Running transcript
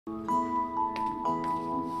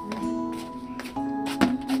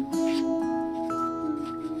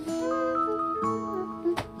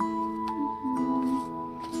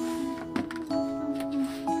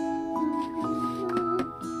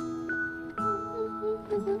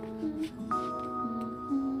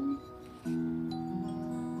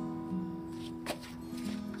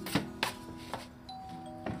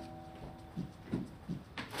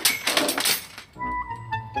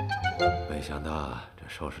没想到这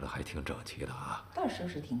收拾的还挺整齐的啊！倒是收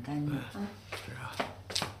拾挺干净啊。是啊，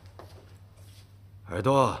耳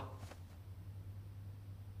朵，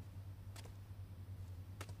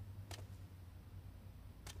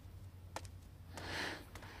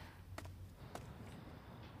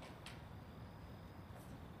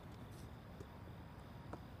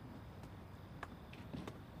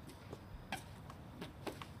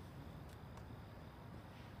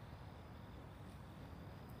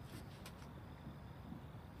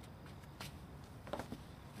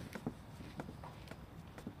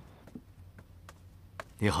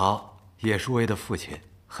你好，叶舒薇的父亲，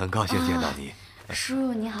很高兴见到你。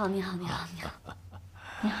叔，你好，你好，你好，你好。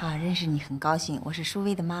你好，认识你很高兴，我是舒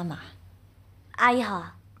薇的妈妈。阿姨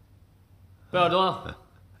好。贝尔多，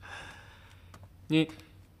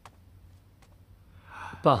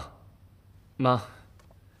爸妈，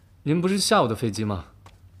你们不是下午的飞机吗？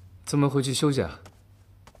怎么回去休息啊？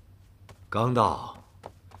刚到，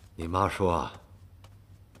你妈说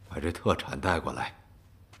把这特产带过来。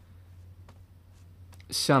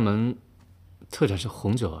厦门特产是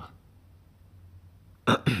红酒啊。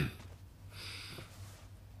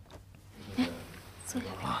坐下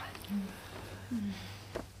吧。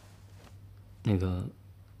那个，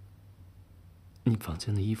你房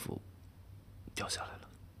间的衣服掉下来了。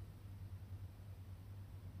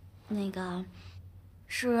那个，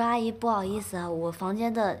叔叔阿姨，不好意思啊，我房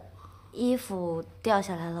间的衣服掉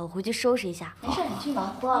下来了，我回去收拾一下。没事，你去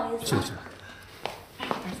忙，不好意思。去。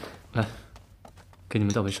来，给你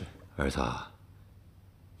们倒杯水。儿子，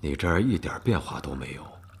你这儿一点变化都没有，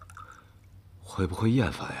会不会厌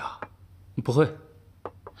烦呀？不会。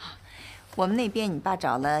我们那边你爸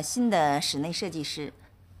找了新的室内设计师，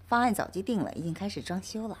方案早就定了，已经开始装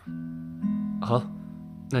修了。好，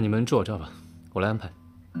那你们住我这儿吧，我来安排。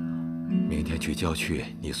明天去郊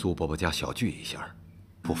区你苏伯伯家小聚一下，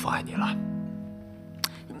不妨碍你了。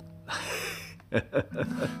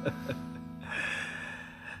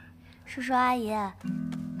叔叔阿姨，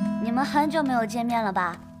你们很久没有见面了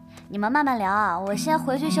吧？你们慢慢聊啊，我先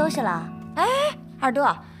回去休息了。哎，二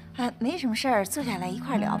多，没什么事儿，坐下来一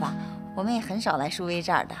块聊吧。我们也很少来舒薇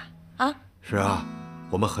这儿的啊。是啊，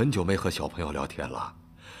我们很久没和小朋友聊天了，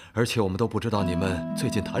而且我们都不知道你们最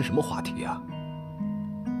近谈什么话题啊。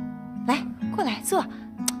来，过来坐。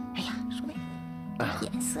哎呀，舒薇，点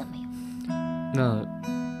眼色没有？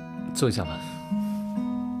那坐一下吧。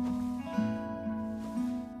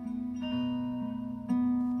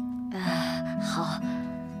好。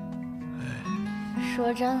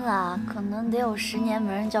说真的，可能得有10年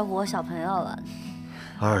没人叫过我小朋友了。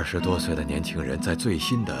20多岁的年轻人在最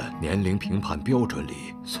新的年龄评判标准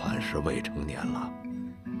里算是未成年了。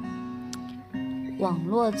网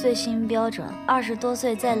络最新标准，20多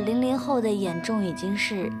岁在00后的眼中已经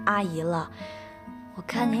是阿姨了。我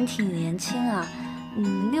看您挺年轻啊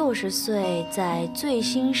，60岁在最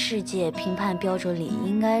新世界评判标准里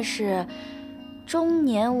应该是中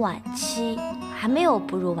年晚期，还没有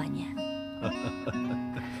步入晚年。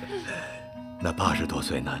那80多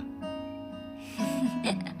岁呢？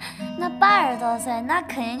那80多岁，那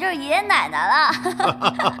肯定就是爷爷奶奶了。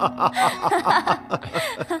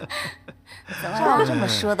照这么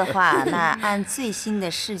说的话，那按最新的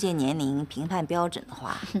世界年龄评判标准的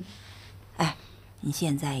话，哎，你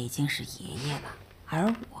现在已经是爷爷了，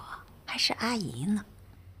而我还是阿姨呢。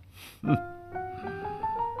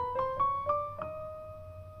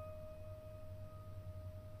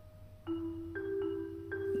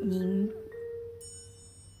您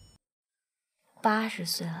80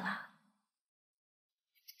岁了。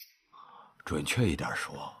准确一点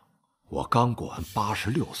说，我刚过完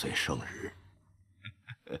86岁生日。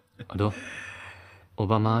耳朵，我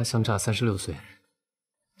爸妈相差36岁，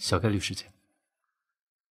小概率事件。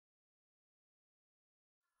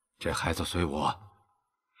这孩子随我，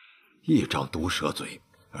一张毒舌嘴。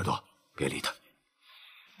耳朵，别理他。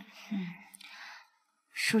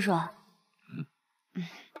叔叔，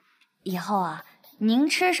以后啊，您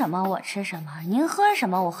吃什么我吃什么，您喝什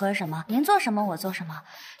么我喝什么，您做什么我做什么。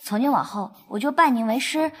从今往后，我就拜您为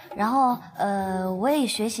师，然后我也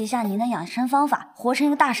学习一下您的养生方法，活成一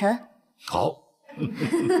个大神。好。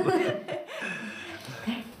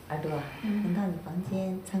耳朵，能到你房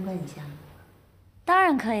间参观一下吗？当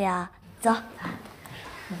然可以啊，走。那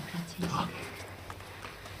我上去。